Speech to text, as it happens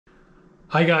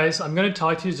Hi guys, I'm going to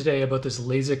talk to you today about this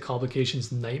Lasik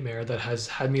complications nightmare that has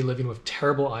had me living with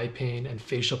terrible eye pain and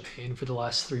facial pain for the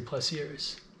last 3+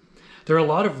 years. There are a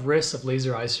lot of risks of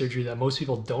laser eye surgery that most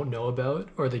people don't know about,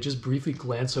 or they just briefly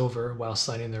glance over while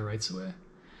signing their rights away.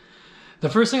 The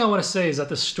first thing I want to say is that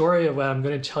the story of what I'm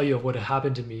going to tell you of what had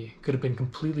happened to me could have been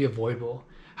completely avoidable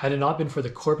had it not been for the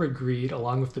corporate greed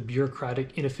along with the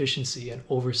bureaucratic inefficiency and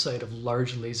oversight of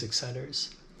large LASIK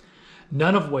centers.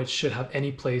 None of which should have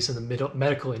any place in the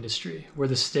medical industry, where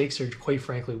the stakes are quite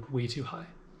frankly way too high.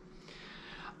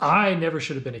 I never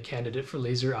should have been a candidate for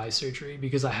laser eye surgery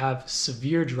because I have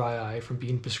severe dry eye from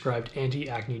being prescribed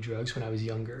anti-acne drugs when I was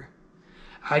younger.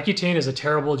 Accutane is a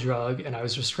terrible drug and I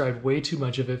was prescribed way too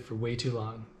much of it for way too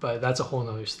long, but that's a whole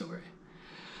nother story.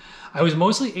 I was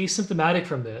mostly asymptomatic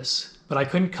from this, but I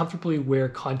couldn't comfortably wear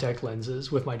contact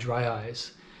lenses with my dry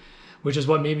eyes, which is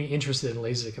what made me interested in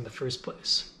LASIK in the first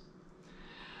place.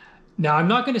 Now, I'm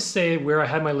not going to say where I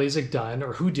had my LASIK done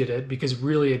or who did it because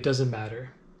really it doesn't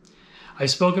matter. I've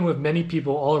spoken with many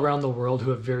people all around the world who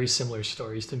have very similar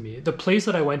stories to me. The place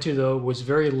that I went to, though, was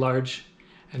very large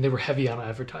and they were heavy on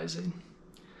advertising.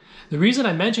 The reason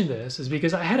I mention this is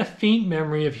because I had a faint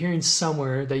memory of hearing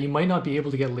somewhere that you might not be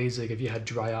able to get LASIK if you had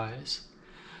dry eyes.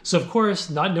 So of course,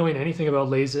 not knowing anything about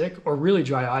LASIK, or really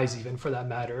dry eyes even for that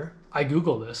matter, I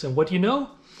Googled this, and what do you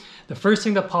know? The first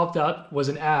thing that popped up was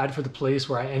an ad for the place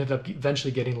where I ended up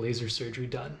eventually getting laser surgery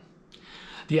done.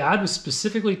 The ad was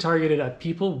specifically targeted at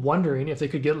people wondering if they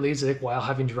could get LASIK while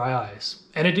having dry eyes.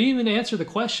 And it didn't even answer the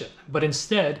question, but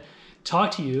instead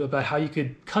talk to you about how you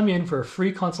could come in for a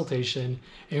free consultation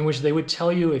in which they would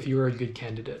tell you if you were a good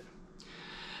candidate.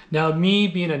 Now, me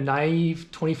being a naive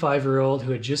 25-year-old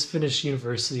who had just finished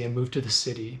university and moved to the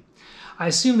city, I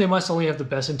assumed they must only have the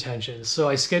best intentions, so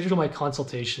I scheduled my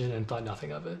consultation and thought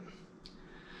nothing of it.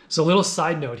 So a little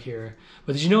side note here,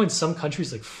 but did you know in some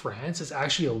countries like France, it's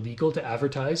actually illegal to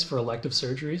advertise for elective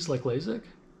surgeries like LASIK?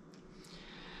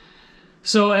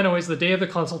 So anyways, the day of the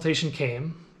consultation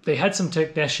came. They had some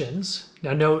technicians.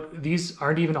 Now note, these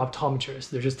aren't even optometrists,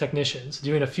 they're just technicians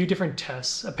doing a few different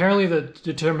tests, apparently that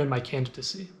determined my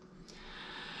candidacy.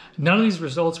 None of these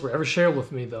results were ever shared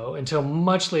with me though, until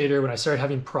much later when I started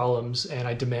having problems and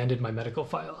I demanded my medical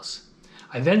files.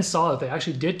 I then saw that they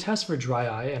actually did test for dry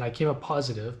eye and I came up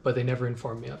positive, but they never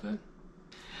informed me of it.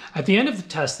 At the end of the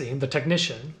testing, the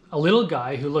technician, a little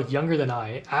guy who looked younger than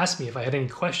I, asked me if I had any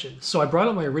questions. So I brought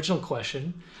up my original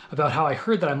question about how I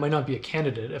heard that I might not be a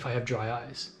candidate if I have dry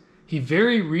eyes. He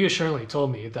very reassuringly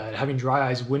told me that having dry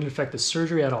eyes wouldn't affect the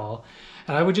surgery at all,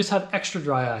 and I would just have extra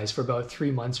dry eyes for about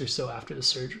 3 months or so after the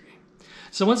surgery.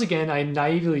 So once again, I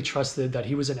naively trusted that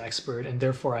he was an expert and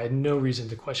therefore I had no reason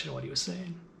to question what he was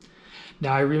saying.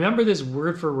 Now, I remember this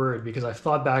word for word because I've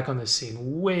thought back on this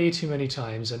scene way too many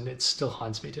times and it still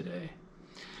haunts me today.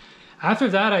 After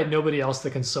that, I had nobody else to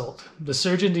consult. The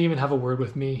surgeon didn't even have a word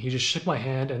with me. He just shook my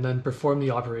hand and then performed the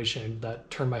operation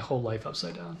that turned my whole life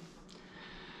upside down.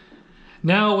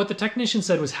 Now, what the technician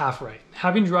said was half right.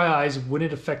 Having dry eyes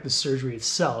wouldn't affect the surgery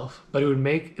itself, but it would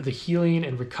make the healing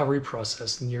and recovery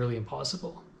process nearly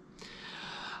impossible.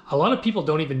 A lot of people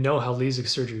don't even know how LASIK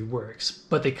surgery works,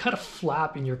 but they cut a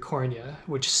flap in your cornea,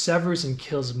 which severs and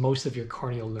kills most of your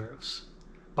corneal nerves.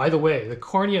 By the way, the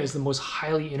cornea is the most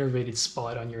highly innervated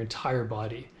spot on your entire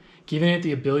body, giving it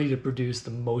the ability to produce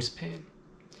the most pain.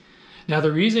 Now,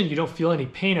 the reason you don't feel any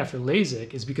pain after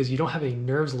LASIK is because you don't have any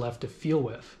nerves left to feel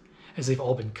with, as they've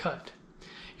all been cut.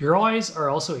 Your eyes are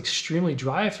also extremely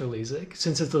dry after LASIK,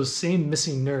 since it's those same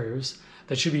missing nerves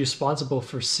that should be responsible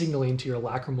for signaling to your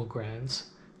lacrimal glands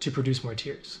to produce more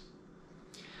tears.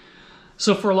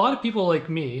 So for a lot of people like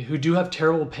me who do have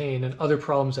terrible pain and other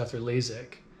problems after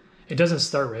LASIK, it doesn't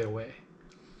start right away.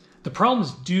 The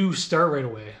problems do start right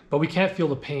away, but we can't feel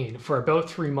the pain for about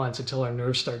 3 months until our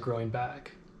nerves start growing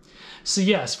back. So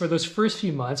yes, for those first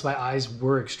few months, my eyes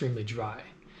were extremely dry.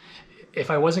 If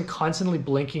I wasn't constantly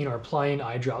blinking or applying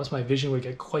eye drops, my vision would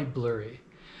get quite blurry.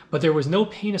 But there was no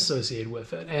pain associated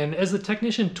with it, and as the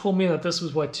technician told me that this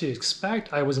was what to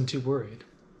expect, I wasn't too worried.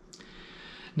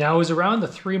 Now, it was around the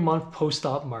 3-month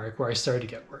post-op mark where I started to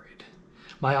get worried.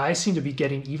 My eyes seemed to be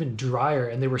getting even drier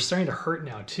and they were starting to hurt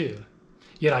now too.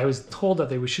 Yet I was told that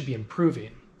they should be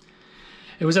improving.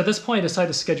 It was at this point I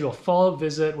decided to schedule a follow-up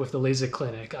visit with the LASIK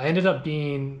clinic. I ended up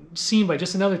being seen by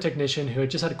just another technician who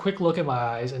had just had a quick look at my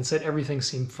eyes and said everything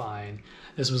seemed fine.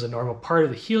 This was a normal part of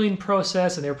the healing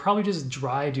process and they were probably just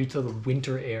dry due to the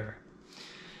winter air.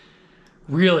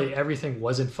 Really, everything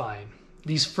wasn't fine.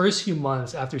 These first few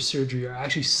months after surgery are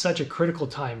actually such a critical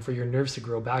time for your nerves to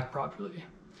grow back properly.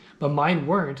 But mine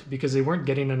weren't because they weren't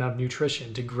getting enough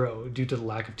nutrition to grow due to the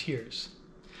lack of tears.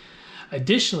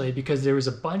 Additionally, because there was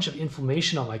a bunch of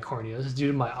inflammation on my corneas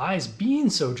due to my eyes being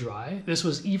so dry, this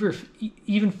was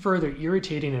even further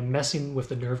irritating and messing with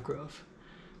the nerve growth.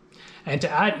 And to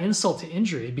add insult to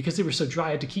injury, because they were so dry,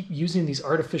 I had to keep using these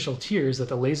artificial tears that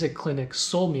the Lasik clinic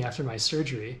sold me after my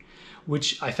surgery,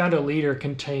 which I found out later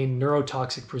contained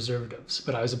neurotoxic preservatives,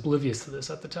 but I was oblivious to this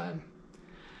at the time.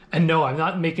 And no, I'm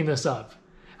not making this up.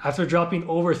 After dropping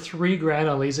over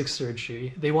 $3,000 on LASIK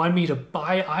surgery, they wanted me to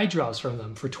buy eye drops from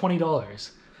them for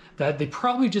 $20 that they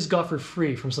probably just got for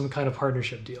free from some kind of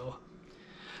partnership deal.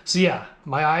 So yeah,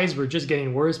 my eyes were just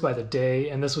getting worse by the day,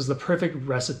 and this was the perfect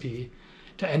recipe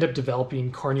to end up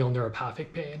developing corneal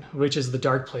neuropathic pain, which is the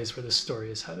dark place where this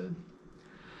story is headed.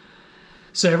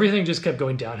 So everything just kept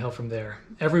going downhill from there.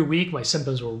 Every week my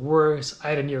symptoms were worse. I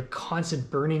had a near constant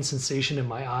burning sensation in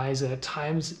my eyes, and at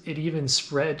times it even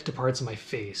spread to parts of my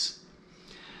face.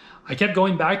 I kept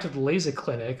going back to the LASIK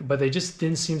clinic, but they just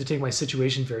didn't seem to take my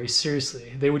situation very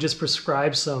seriously. They would just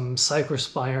prescribe some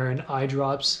cyclosporine eye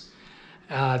drops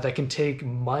that can take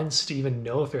months to even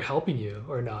know if they're helping you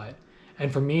or not.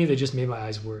 And for me, they just made my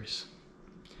eyes worse.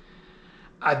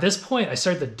 At this point, I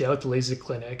started to doubt the LASIK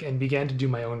clinic and began to do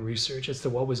my own research as to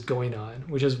what was going on,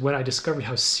 which is when I discovered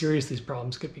how serious these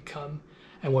problems could become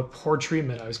and what poor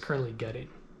treatment I was currently getting.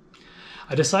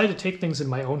 I decided to take things in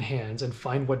my own hands and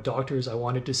find what doctors I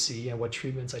wanted to see and what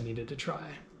treatments I needed to try.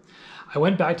 I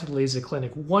went back to the LASIK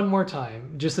clinic one more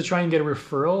time just to try and get a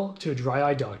referral to a dry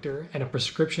eye doctor and a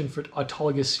prescription for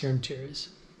autologous serum tears,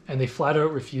 and they flat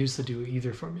out refused to do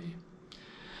either for me.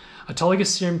 Autologous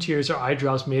serum tears are eye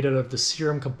drops made out of the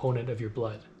serum component of your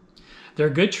blood. They're a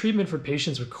good treatment for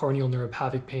patients with corneal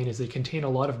neuropathic pain as they contain a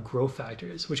lot of growth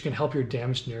factors, which can help your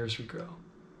damaged nerves regrow.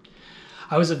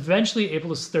 I was eventually able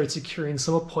to start securing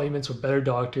some appointments with better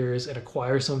doctors and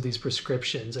acquire some of these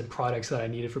prescriptions and products that I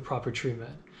needed for proper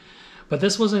treatment. But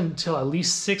this wasn't until at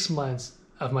least 6 months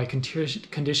of my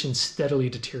condition steadily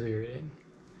deteriorating.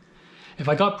 If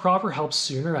I got proper help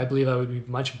sooner, I believe I would be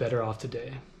much better off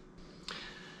today.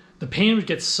 The pain would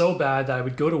get so bad that I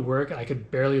would go to work and I could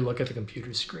barely look at the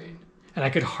computer screen. And I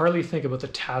could hardly think about the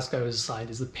task I was assigned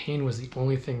as the pain was the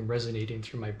only thing resonating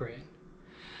through my brain.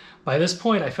 By this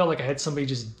point, I felt like I had somebody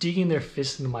just digging their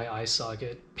fist into my eye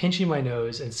socket, pinching my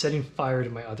nose, and setting fire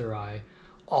to my other eye,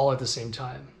 all at the same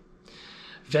time.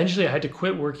 Eventually, I had to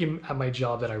quit working at my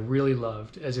job that I really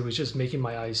loved, as it was just making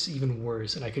my eyes even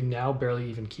worse, and I could now barely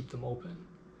even keep them open.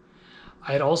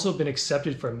 I had also been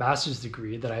accepted for a master's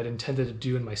degree that I had intended to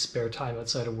do in my spare time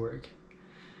outside of work.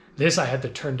 This I had to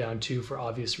turn down too for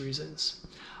obvious reasons.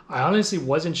 I honestly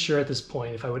wasn't sure at this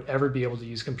point if I would ever be able to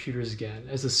use computers again,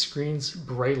 as the screen's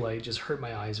bright light just hurt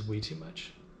my eyes way too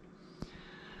much.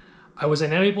 I was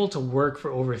unable to work for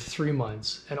over 3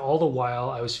 months, and all the while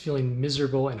I was feeling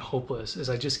miserable and hopeless as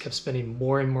I just kept spending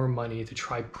more and more money to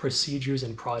try procedures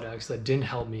and products that didn't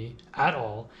help me at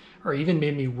all or even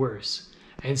made me worse,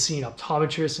 and seeing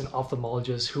optometrists and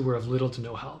ophthalmologists who were of little to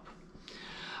no help.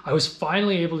 I was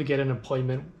finally able to get an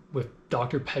appointment with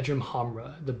Dr. Pedram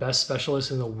Hamra, the best specialist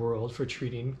in the world for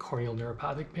treating corneal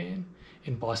neuropathic pain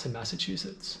in Boston,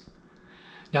 Massachusetts.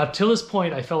 Now, till this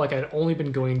point, I felt like I had only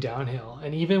been going downhill,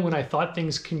 and even when I thought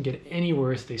things couldn't get any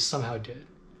worse, they somehow did.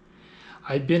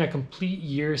 I'd been a complete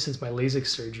year since my LASIK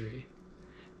surgery.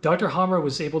 Dr. Hamra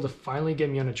was able to finally get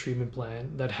me on a treatment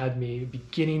plan that had me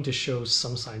beginning to show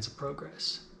some signs of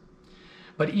progress.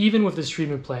 But even with this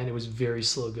treatment plan, it was very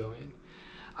slow going.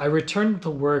 I returned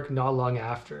to work not long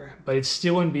after, but it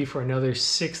still wouldn't be for another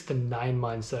 6 to 9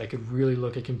 months that I could really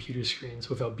look at computer screens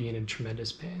without being in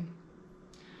tremendous pain.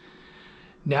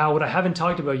 Now, what I haven't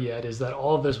talked about yet is that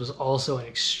all of this was also an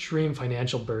extreme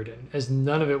financial burden, as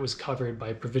none of it was covered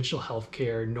by provincial health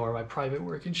care nor my private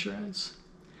work insurance.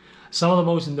 Some of the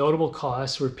most notable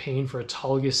costs were paying for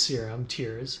autologous serum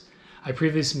tears I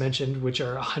previously mentioned, which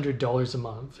are $100 a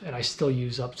month, and I still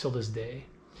use up till this day.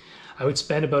 I would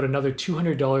spend about another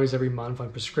 $200 every month on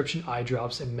prescription eye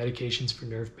drops and medications for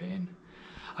nerve pain.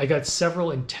 I got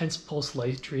several intense pulse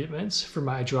light treatments for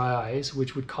my dry eyes,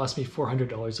 which would cost me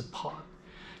 $400 a pop.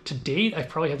 To date, I've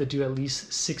probably had to do at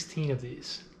least 16 of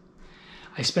these.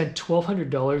 I spent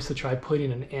 $1,200 to try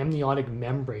putting an amniotic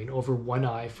membrane over one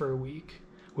eye for a week,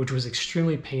 which was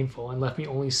extremely painful and left me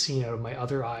only seeing out of my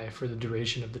other eye for the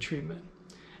duration of the treatment.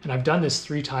 And I've done this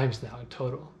 3 times now in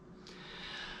total.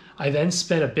 I then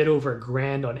spent a bit over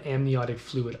 $1,000 on amniotic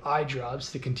fluid eye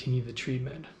drops to continue the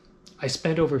treatment. I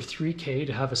spent over $3,000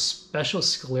 to have a special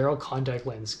scleral contact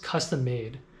lens custom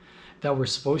made that were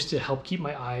supposed to help keep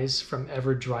my eyes from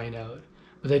ever drying out,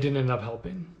 but they didn't end up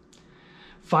helping.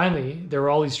 Finally, there were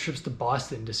all these trips to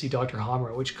Boston to see Dr.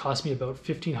 Hamra, which cost me about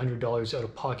 $1,500 out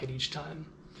of pocket each time.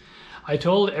 I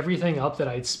totaled everything up that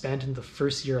I'd spent in the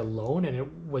first year alone, and it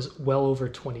was well over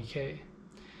 20K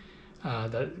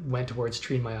that went towards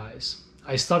treating my eyes.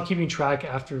 I stopped keeping track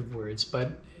afterwards,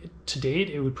 but to date,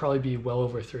 it would probably be well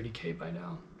over 30K by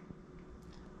now.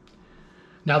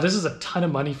 Now, this is a ton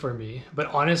of money for me, but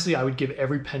honestly, I would give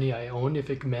every penny I own if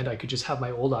it meant I could just have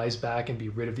my old eyes back and be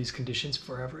rid of these conditions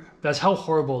forever. That's how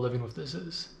horrible living with this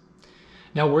is.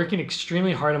 Now, working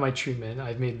extremely hard on my treatment,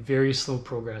 I've made very slow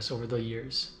progress over the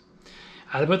years.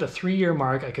 At about the 3-year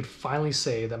mark, I could finally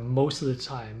say that most of the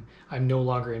time, I'm no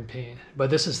longer in pain. But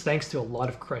this is thanks to a lot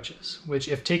of crutches, which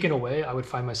if taken away, I would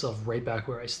find myself right back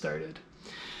where I started.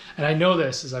 And I know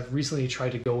this as I've recently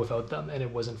tried to go without them, and it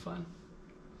wasn't fun.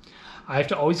 I have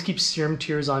to always keep serum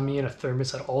tears on me in a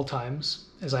thermos at all times,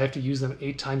 as I have to use them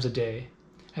 8 times a day,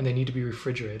 and they need to be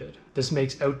refrigerated. This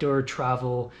makes outdoor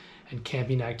travel and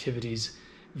camping activities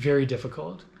very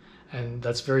difficult, and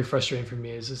that's very frustrating for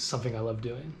me as it's something I love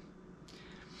doing.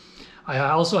 I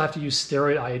also have to use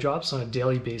steroid eye drops on a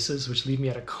daily basis, which leave me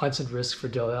at a constant risk for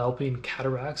developing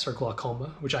cataracts or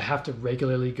glaucoma, which I have to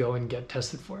regularly go and get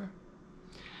tested for.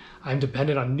 I'm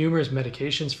dependent on numerous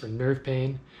medications for nerve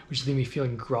pain, which leave me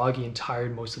feeling groggy and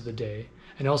tired most of the day,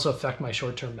 and also affect my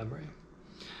short-term memory.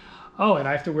 Oh, and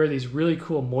I have to wear these really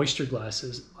cool moisture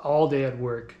glasses all day at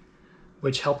work,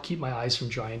 which help keep my eyes from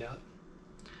drying out.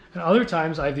 And other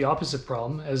times I have the opposite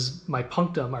problem, as my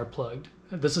punctum are plugged.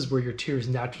 This is where your tears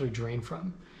naturally drain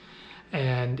from.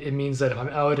 And it means that if I'm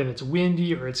out and it's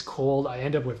windy or it's cold, I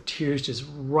end up with tears just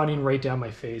running right down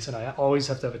my face, and I always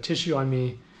have to have a tissue on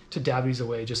me to dab these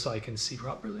away just so I can see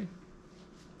properly.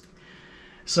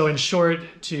 So in short,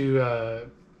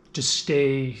 to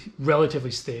stay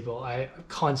relatively stable, I'm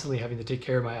constantly having to take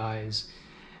care of my eyes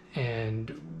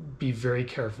and be very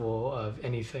careful of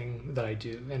anything that I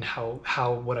do and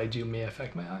how what I do may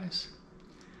affect my eyes.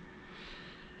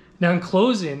 Now, in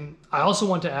closing, I also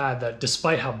want to add that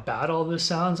despite how bad all this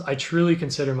sounds, I truly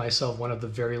consider myself one of the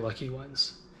very lucky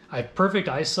ones. I have perfect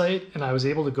eyesight, and I was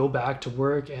able to go back to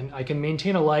work, and I can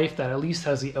maintain a life that at least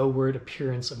has the outward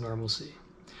appearance of normalcy.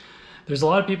 There's a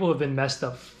lot of people who have been messed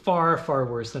up far, far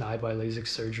worse than I by LASIK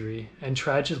surgery, and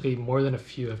tragically, more than a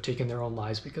few have taken their own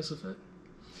lives because of it.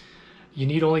 You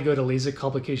need only go to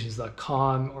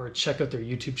LASIKcomplications.com or check out their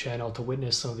YouTube channel to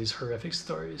witness some of these horrific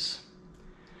stories.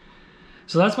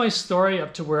 So that's my story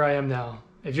up to where I am now.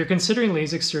 If you're considering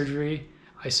LASIK surgery,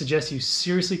 I suggest you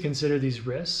seriously consider these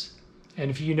risks. And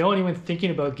if you know anyone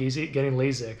thinking about getting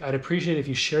LASIK, I'd appreciate if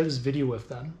you share this video with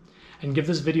them and give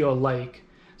this video a like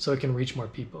so it can reach more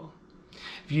people.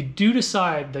 If you do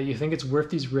decide that you think it's worth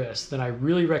these risks, then I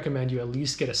really recommend you at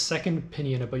least get a second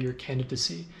opinion about your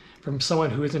candidacy from someone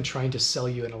who isn't trying to sell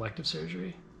you an elective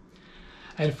surgery.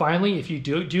 And finally, if you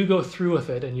do go through with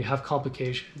it and you have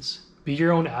complications, be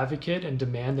your own advocate and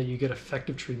demand that you get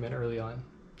effective treatment early on.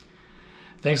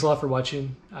 Thanks a lot for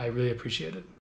watching. I really appreciate it.